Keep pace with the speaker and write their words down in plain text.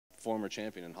former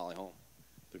champion in Holly Holm.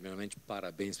 Primeiramente,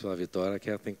 parabéns pela vitória,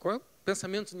 Ketlen. Qual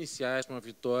pensamentos iniciais para uma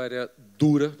vitória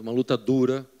dura, uma luta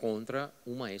dura contra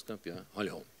uma ex-campeã, Holly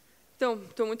Holm? Então,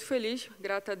 estou muito feliz,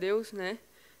 grato a Deus, né?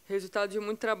 Resultado de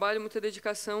muito trabalho, muita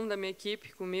dedicação da minha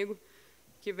equipe comigo,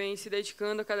 que vem se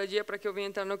dedicando a cada dia para que eu venha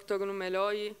entrar no octógono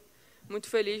melhor e muito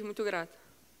feliz, muito grato.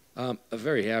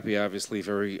 Very happy, obviously,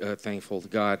 very thankful to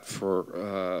God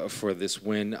for this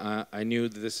win. I knew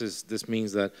that this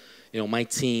means that my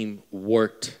team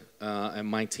worked and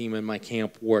my team and my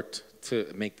camp worked to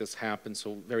make this happen.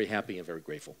 So very happy and very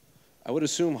grateful. I would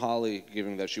assume Holly,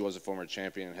 given that she was a former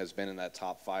champion and has been in that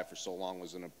top 5 for so long,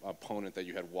 was an opponent that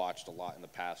you had watched a lot in the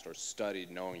past or studied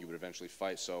knowing you would eventually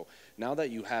fight. So now that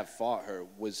you have fought her,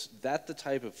 was that the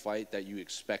type of fight that you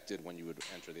expected when you would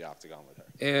enter the octagon with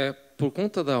her? Por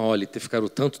conta da Holly ter ficado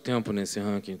tanto tempo nesse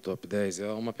ranking top 10, é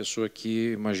uma pessoa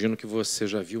que imagino que você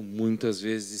já viu muitas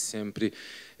vezes e sempre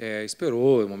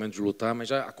esperou o momento de lutar, mas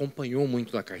já acompanhou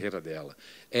muito da carreira dela.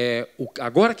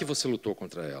 Agora que você lutou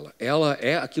contra ela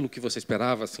é aquilo que você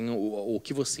esperava, assim, o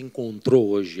que você encontrou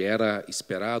hoje era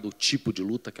esperado, o tipo de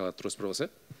luta que ela trouxe para você?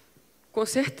 Com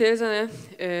certeza, né?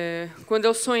 Quando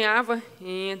eu sonhava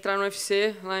em entrar no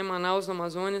UFC, lá em Manaus, no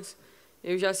Amazonas,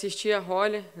 eu já assistia a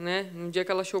Holly, né? No dia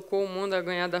que ela chocou o mundo a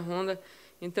ganhar da Honda.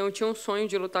 Então, eu tinha um sonho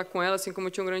de lutar com ela, assim como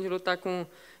eu tinha um grande de lutar com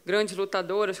grandes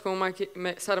lutadoras, como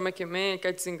Sarah McMahon,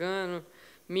 Kat Zingano,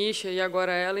 Misha e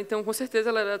agora ela. Então, com certeza,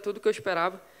 ela era tudo que eu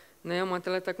esperava, né? Uma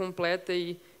atleta completa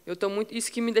e eu estou muito.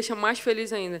 Isso que me deixa mais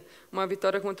feliz ainda, uma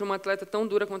vitória contra uma atleta tão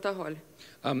dura quanto a Holly.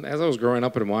 As I was growing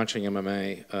up and watching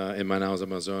MMA in Manaus,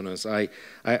 Amazonas, I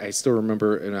still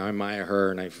remember, and I admire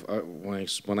her. And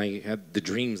when I had the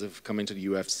dreams of coming to the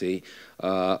UFC,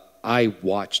 I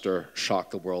watched her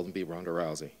shock the world and beat Ronda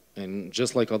Rousey. And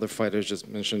just like other fighters just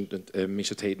mentioned,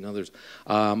 Miesha Tate and others,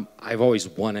 I've always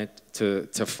wanted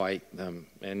to fight them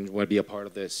and want to be a part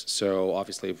of this. So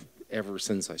obviously, ever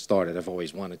since I started, I've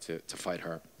always wanted to fight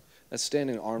her. That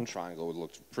standing arm triangle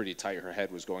looked pretty tight. Her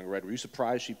head was going red. Were you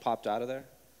surprised she popped out of there?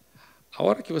 A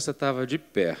hora que você estava de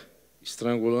pé,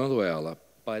 estrangulando ela,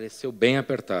 pareceu bem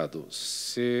apertado.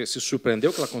 Você se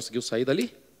surpreendeu que ela conseguiu sair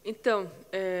dali? Então,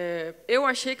 eu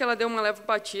achei que ela deu uma leve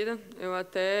batida. Eu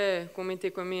até comentei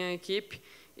com a minha equipe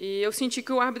e eu senti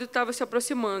que o árbitro estava se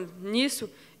aproximando. Nisso,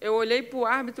 eu olhei para o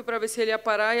árbitro para ver se ele ia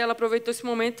parar e ela aproveitou esse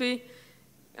momento e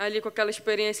ali com aquela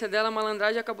experiência dela, a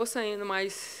malandragem acabou saindo,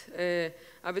 mas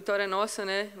a vitória é nossa,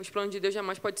 né? Os planos de Deus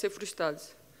jamais podem ser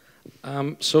frustrados.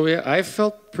 So yeah, I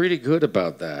felt pretty good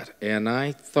about that, and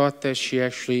I thought that she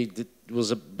actually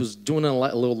was doing a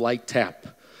little light tap,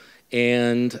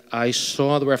 and I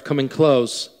saw the ref coming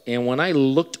close, and when I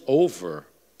looked over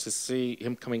to see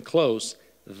him coming close,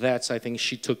 I think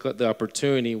she took the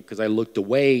opportunity because I looked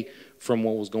away from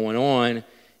what was going on,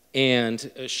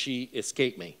 and she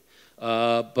escaped me.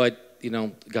 But,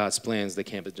 God's plans, they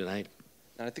can't be denied.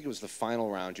 And I think it was the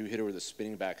final round. You hit her with a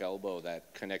spinning back elbow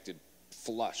that connected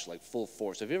flush, like full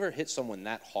force. Have you ever hit someone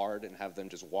that hard and have them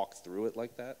just walk through it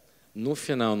like that? No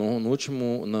final, no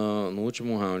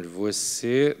último round,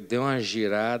 você deu uma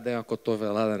girada e uma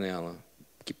cotovelada nela,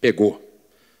 que pegou.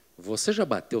 Você já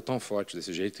bateu tão forte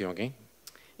desse jeito em alguém?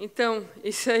 Então,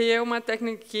 isso aí é uma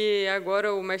técnica que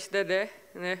agora o mestre Dedé,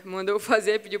 né, mandou eu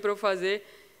fazer, pediu para eu fazer.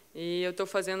 E eu estou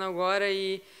fazendo agora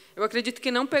e eu acredito que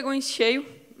não pegou em cheio,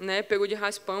 né? Pegou de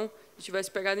raspão. Se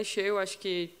tivesse pegado em cheio, acho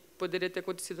que poderia ter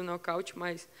acontecido nocaute,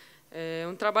 mas é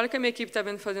um trabalho que a minha equipe está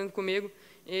fazendo comigo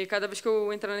e cada vez que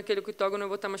eu entrar naquele octógono eu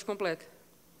vou estar mais completa.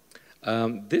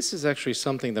 This is actually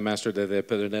something the Master Dede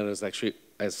Pederneiras actually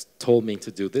has told me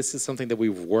to do. This is something that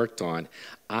we've worked on.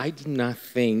 I did not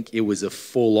think it was a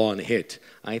full-on hit.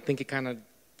 I think it kind of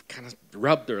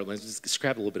rubbed her, let's just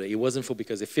scrap a little bit. It wasn't full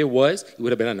because if it was, it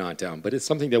would have been a knockdown. But it's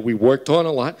something that we worked on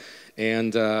a lot,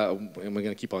 and we're going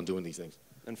to keep on doing these things.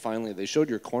 And finally, they showed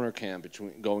your corner cam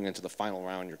between going into the final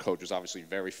round. Your coach was obviously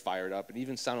very fired up. It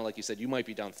even sounded like he said you might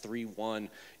be down 3-1,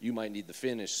 you might need the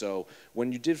finish. So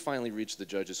when you did finally reach the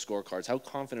judges' scorecards, how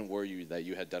confident were you that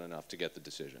you had done enough to get the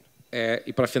decision?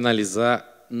 E para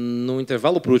finalizar, no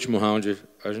intervalo para o último round,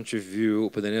 a gente viu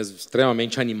o Pederneiras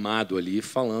extremamente animado ali,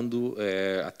 falando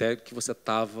até que você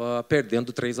estava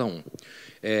perdendo 3-1.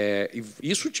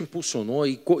 Isso te impulsionou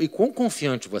e quão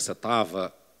confiante você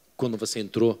estava quando você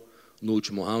entrou no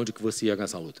último round que você ia ganhar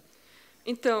essa luta?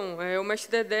 Então, o mestre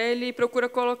Dedé ele procura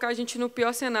colocar a gente no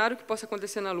pior cenário que possa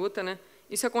acontecer na luta, né?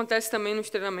 Isso acontece também nos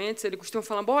treinamentos. Ele costuma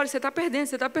falar: "Bora, você está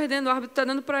perdendo, o árbitro está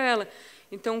dando para ela".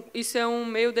 Então, isso é um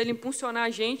meio dele impulsionar a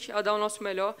gente a dar o nosso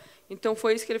melhor. Então,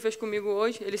 foi isso que ele fez comigo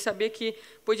hoje. Ele sabia que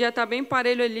podia estar bem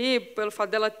parelho ali, pelo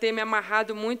fato dela ter me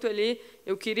amarrado muito ali.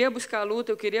 Eu queria buscar a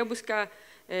luta, eu queria buscar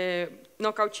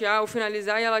nocautear ou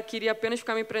finalizar, e ela queria apenas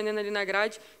ficar me prendendo ali na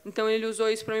grade. Então ele usou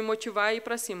isso para me motivar e ir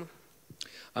para cima.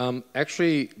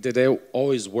 Actually, Dede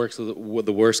always works with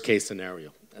the worst case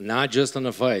scenario. Not just on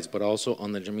the fights, but also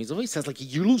on the gym. He always says, like,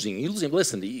 you're losing.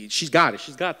 Listen, she's got it.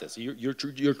 She's got this.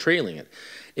 You're trailing it.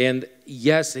 And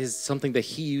yes, it's something that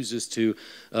he uses to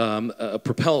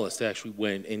propel us to actually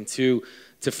win and to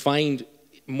find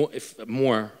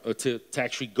more to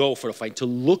actually go for a fight, to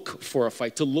look for a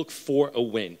fight, to look for a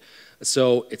win.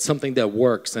 So it's something that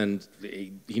works, and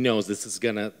he knows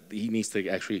he needs to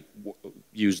actually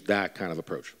use that kind of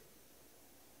approach.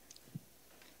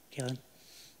 Ketlen?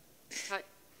 Hi.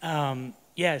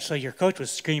 Yeah, so your coach was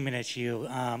screaming at you.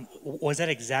 Was that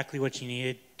exactly what you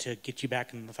needed to get you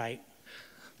back in the fight?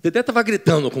 Dedé estava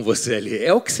gritando com você ali.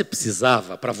 É o que você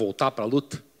precisava para voltar para a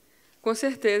luta? Com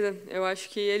certeza. Eu acho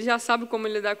que ele já sabe como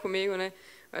lidar comigo, né?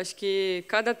 Acho que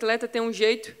cada atleta tem um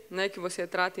jeito, né, que você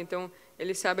trata. Então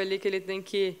ele sabe ali que ele tem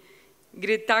que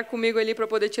gritar comigo ali para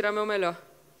poder tirar meu melhor.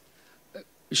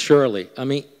 Surely. I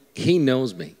mean, he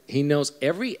knows me. He knows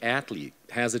every athlete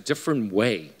has a different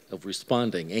way of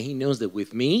responding, and he knows that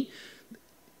with me,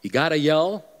 you gotta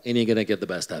yell, and you're gonna get the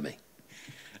best of me.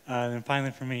 And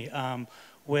finally, for me,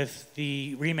 with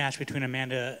the rematch between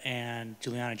Amanda and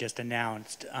Juliana just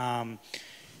announced,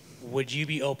 would you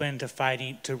be open to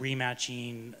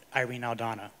rematching Irene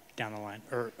Aldana down the line,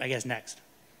 or I guess next?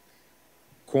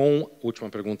 Última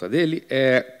pergunta dele,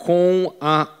 com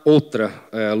a outra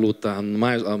luta,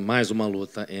 mais uma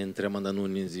luta entre Amanda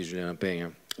Nunes e Juliana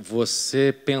Penha,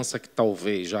 você pensa que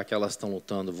talvez, já que elas estão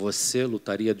lutando, você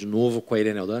lutaria de novo com a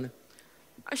Irene Aldana?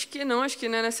 Acho que não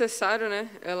é necessário, né?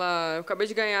 Eu acabei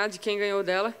de ganhar de quem ganhou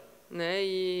dela, né?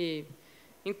 E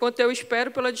enquanto eu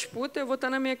espero pela disputa, eu vou estar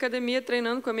na minha academia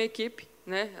treinando com a minha equipe,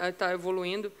 né? Tá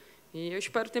evoluindo. E eu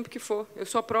espero o tempo que for. Eu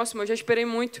sou a próxima, eu já esperei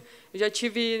muito. Eu já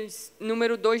tive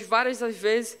número 2 várias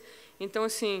vezes. Então,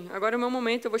 assim, agora é o meu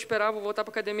momento. Eu vou esperar, vou voltar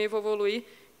para a academia e vou evoluir.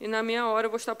 E na minha hora eu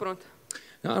vou estar pronta.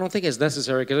 No, I don't think it's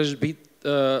necessary because I just beat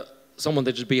someone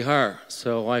that just beat her.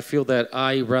 So I feel that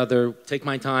I rather take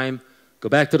my time, go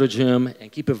back to the gym, and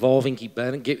keep evolving, keep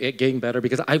getting better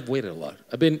because I've waited a lot.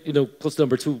 I've been, close to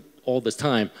number 2 all this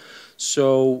time.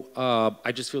 So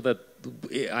I just feel that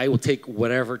I will take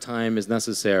whatever time is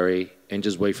necessary and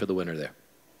just wait for the winner there.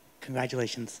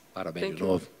 Congratulations. Parabéns de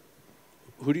novo.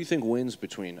 Who do you think wins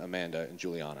between Amanda and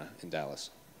Juliana in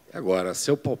Dallas? Agora,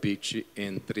 seu palpite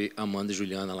entre Amanda e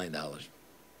Juliana lá em Dallas.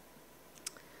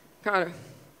 Cara,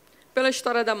 pela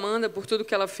história da Amanda, por tudo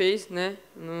que ela fez, né,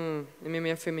 no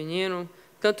MMA feminino,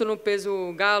 tanto no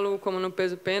peso galo como no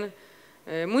peso pena,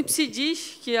 muito se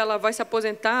diz que ela vai se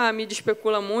aposentar, a mídia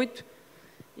especula muito.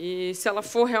 E se ela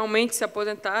for realmente se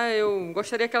aposentar, eu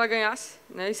gostaria que ela ganhasse,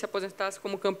 né, e se aposentasse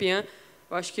como campeã.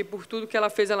 Eu acho que por tudo que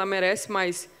ela fez, ela merece,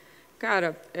 mas,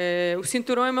 cara, o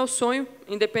cinturão é meu sonho,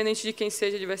 independente de quem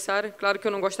seja adversário. Claro que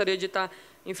eu não gostaria de estar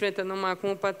enfrentando uma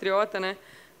compatriota, né,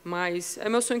 mas é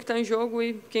meu sonho que está em jogo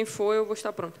e quem for, eu vou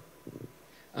estar pronta.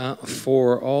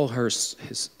 For all her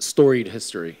storied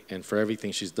history and for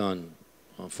everything she's done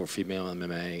for female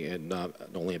MMA and not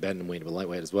only at bantamweight but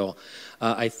lightweight as well,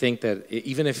 I think that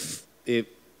even if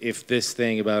this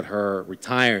thing about her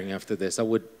retiring after this, I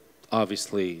would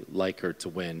obviously like her to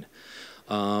win,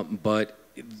 but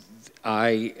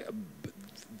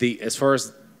as far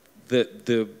as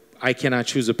I cannot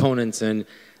choose opponents, and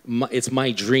it's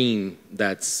my dream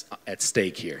that's at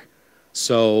stake here.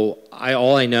 So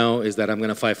all I know is that I'm going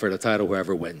to fight for the title,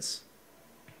 whoever wins.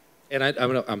 And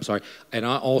I'm sorry. And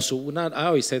I also would not. I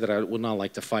always say that I would not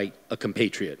like to fight a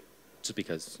compatriot, just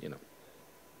because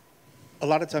A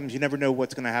lot of times you never know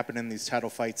what's going to happen in these title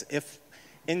fights. If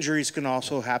injuries can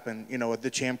also happen, the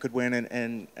champ could win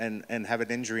and have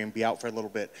an injury and be out for a little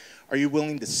bit. Are you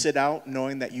willing to sit out,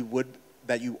 knowing that you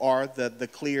are the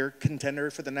clear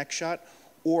contender for the next shot,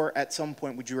 or at some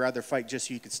point would you rather fight just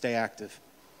so you could stay active?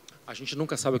 A gente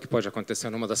nunca sabe o que pode acontecer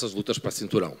numa dessas lutas para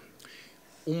cinturão.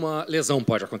 Uma lesão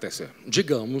pode acontecer.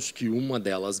 Digamos que uma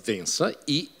delas vença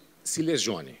e se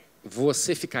lesione.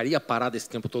 Você ficaria parada esse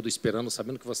tempo todo esperando,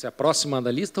 sabendo que você é a próxima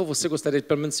da lista, ou você gostaria de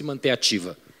pelo menos se manter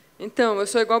ativa? Então, eu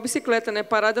sou igual bicicleta, né?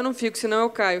 Parada eu não fico, senão eu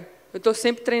caio. Eu estou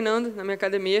sempre treinando na minha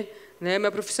academia, né?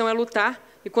 Minha profissão é lutar,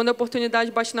 e quando a oportunidade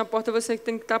bate na porta, você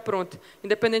tem que estar pronto.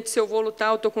 Independente se eu vou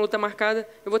lutar ou estou com luta marcada,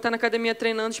 eu vou estar na academia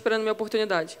treinando, esperando minha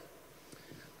oportunidade.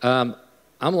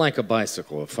 I'm like a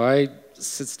bicycle. If I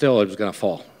sit still, I'm just going to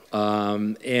fall.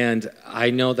 And I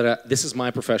know that this is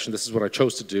my profession, this is what I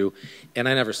chose to do, and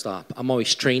I never stop. I'm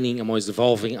always training, I'm always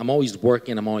evolving, I'm always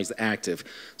working, I'm always active.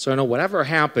 So I know whatever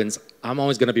happens, I'm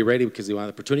always going to be ready, because when the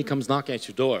opportunity comes knocking at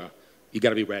your door, you got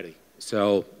to be ready.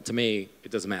 So to me,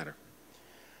 it doesn't matter.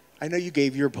 I know you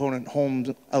gave your opponent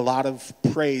Holmes a lot of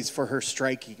praise for her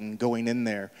striking going in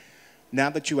there.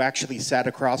 Now that you actually sat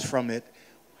across from it,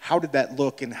 how did that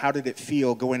look and how did it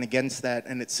feel going against that?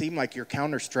 And it seemed like your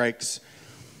counter strikes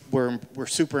were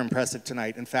super impressive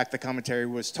tonight. In fact, the commentary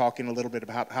was talking a little bit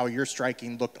about how your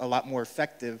striking looked a lot more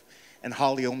effective and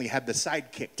Holly only had the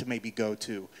side kick to maybe go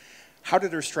to. How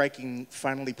did her striking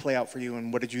finally play out for you,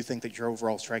 and what did you think that your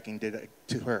overall striking did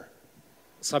to her?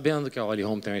 Sabendo que a Holly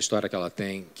Holm tem a história que ela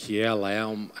tem, que ela é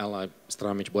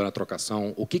extremamente boa na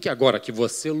trocação, o que agora que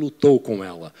você lutou com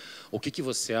ela, o que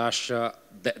você acha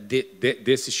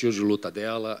desse estilo de luta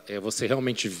dela? Você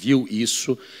realmente viu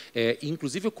isso?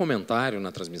 Inclusive o comentário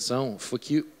na transmissão foi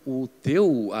que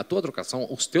a tua trocação,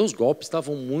 os teus golpes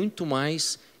estavam muito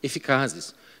mais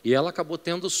eficazes. E ela acabou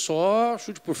tendo só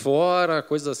chute por fora,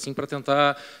 coisas assim, para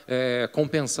tentar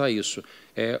compensar isso.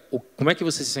 Como é que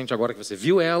você se sente agora que você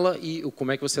viu ela e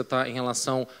como é que você está em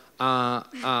relação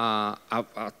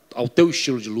ao teu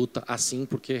estilo de luta, assim,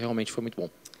 porque realmente foi muito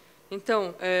bom?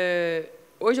 Então,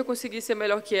 hoje eu consegui ser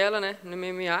melhor que ela, né, no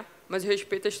MMA, mas eu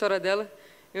respeito a história dela.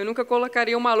 Eu nunca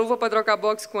colocaria uma luva para trocar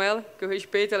boxe com ela, que eu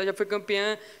respeito. Ela já foi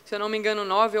campeã, se eu não me engano,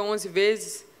 9 ou 11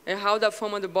 vezes. É hall da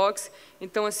fama do boxe.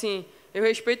 Então, assim, eu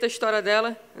respeito a história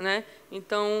dela, né?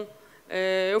 Então,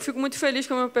 eu fico muito feliz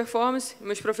com a minha performance.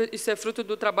 Isso é fruto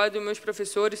do trabalho dos meus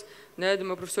professores, né? Do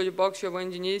meu professor de boxe,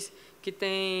 Giovanni Diniz, que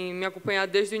tem me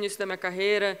acompanhado desde o início da minha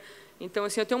carreira. Então,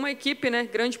 assim, eu tenho uma equipe, né,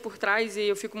 grande por trás e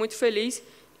eu fico muito feliz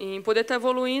em poder estar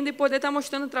evoluindo e poder estar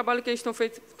mostrando o trabalho que eles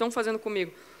estão fazendo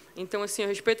comigo. Então, assim, eu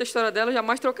respeito a história dela,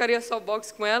 jamais trocaria só o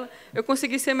boxe com ela. Eu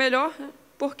consegui ser melhor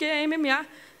porque é MMA.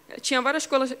 Tinha várias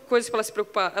coisas para ela se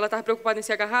preocupar. Ela estava preocupada em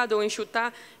ser agarrada ou em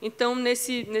chutar. Então,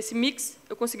 nesse mix,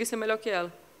 eu consegui ser melhor que ela.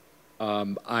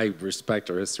 I respect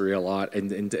her history a lot, and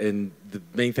the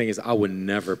main thing is I would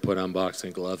never put on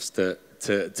boxing gloves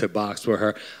to box for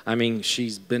her. I mean,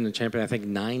 she's been a champion, I think,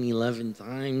 9-11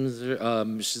 times.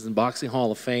 She's in Boxing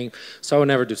Hall of Fame, so I would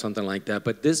never do something like that.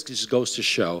 But this just goes to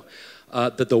show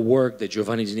that the work that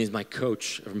Giovanni Diniz, my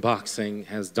coach in boxing,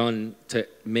 has done to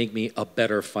make me a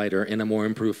better fighter and a more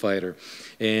improved fighter.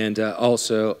 And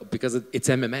also because it's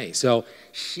MMA. So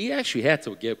she actually had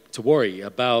to worry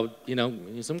about,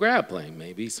 some grappling,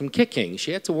 maybe some kicking.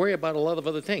 She had to worry about a lot of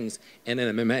other things. And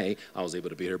in MMA, I was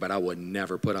able to beat her, but I would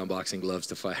never put on boxing gloves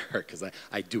to fight her because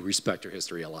I do respect her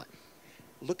history a lot.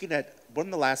 Looking at one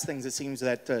of the last things it seems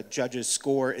that judges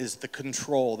score is the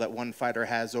control that one fighter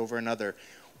has over another.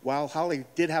 While Holly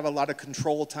did have a lot of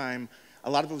control time,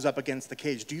 a lot of it was up against the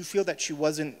cage. Do you feel that she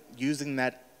wasn't using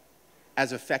that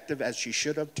as effective as she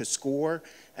should have to score,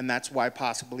 and that's why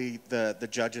possibly the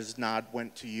judges' nod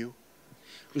went to you?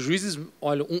 Os juízes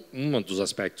olham, um dos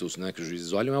aspectos, né, que os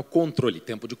juízes olham é o controle,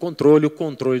 tempo de controle, o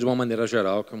controle de uma maneira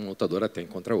geral que uma lutadora tem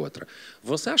contra a outra.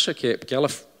 Você acha que, porque ela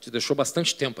te deixou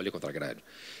bastante tempo ali contra a grade,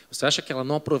 você acha que ela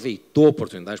não aproveitou a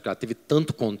oportunidade, porque ela teve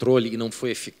tanto controle e não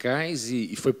foi eficaz,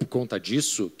 e foi por conta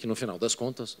disso que, no final das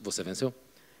contas, você venceu?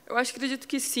 Eu acredito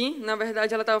que sim. Na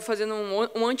verdade, ela estava fazendo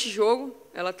um antijogo,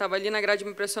 ela estava ali na grade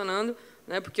me pressionando,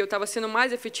 né, porque eu estava sendo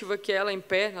mais efetiva que ela em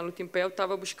pé, na luta em pé, eu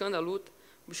estava buscando a luta,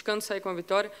 buscando sair com a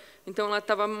vitória. Então, ela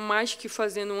estava mais que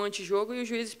fazendo um antijogo e os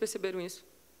juízes perceberam isso.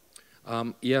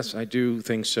 Yes, I do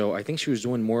think so. I think she was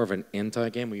doing more of an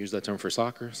anti-game. We use that term for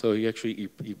soccer. So he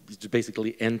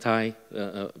basically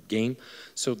anti-game.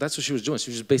 So that's what she was doing.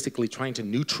 She was basically trying to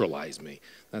neutralize me.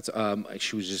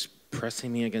 She was just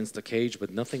pressing me against the cage,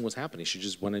 but nothing was happening. She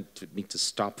just wanted me to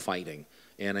stop fighting.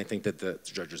 And I think that the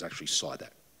judges actually saw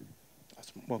that.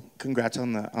 Awesome. Well, congrats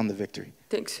on the victory.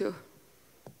 Thanks, you.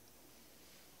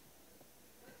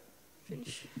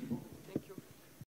 Finish.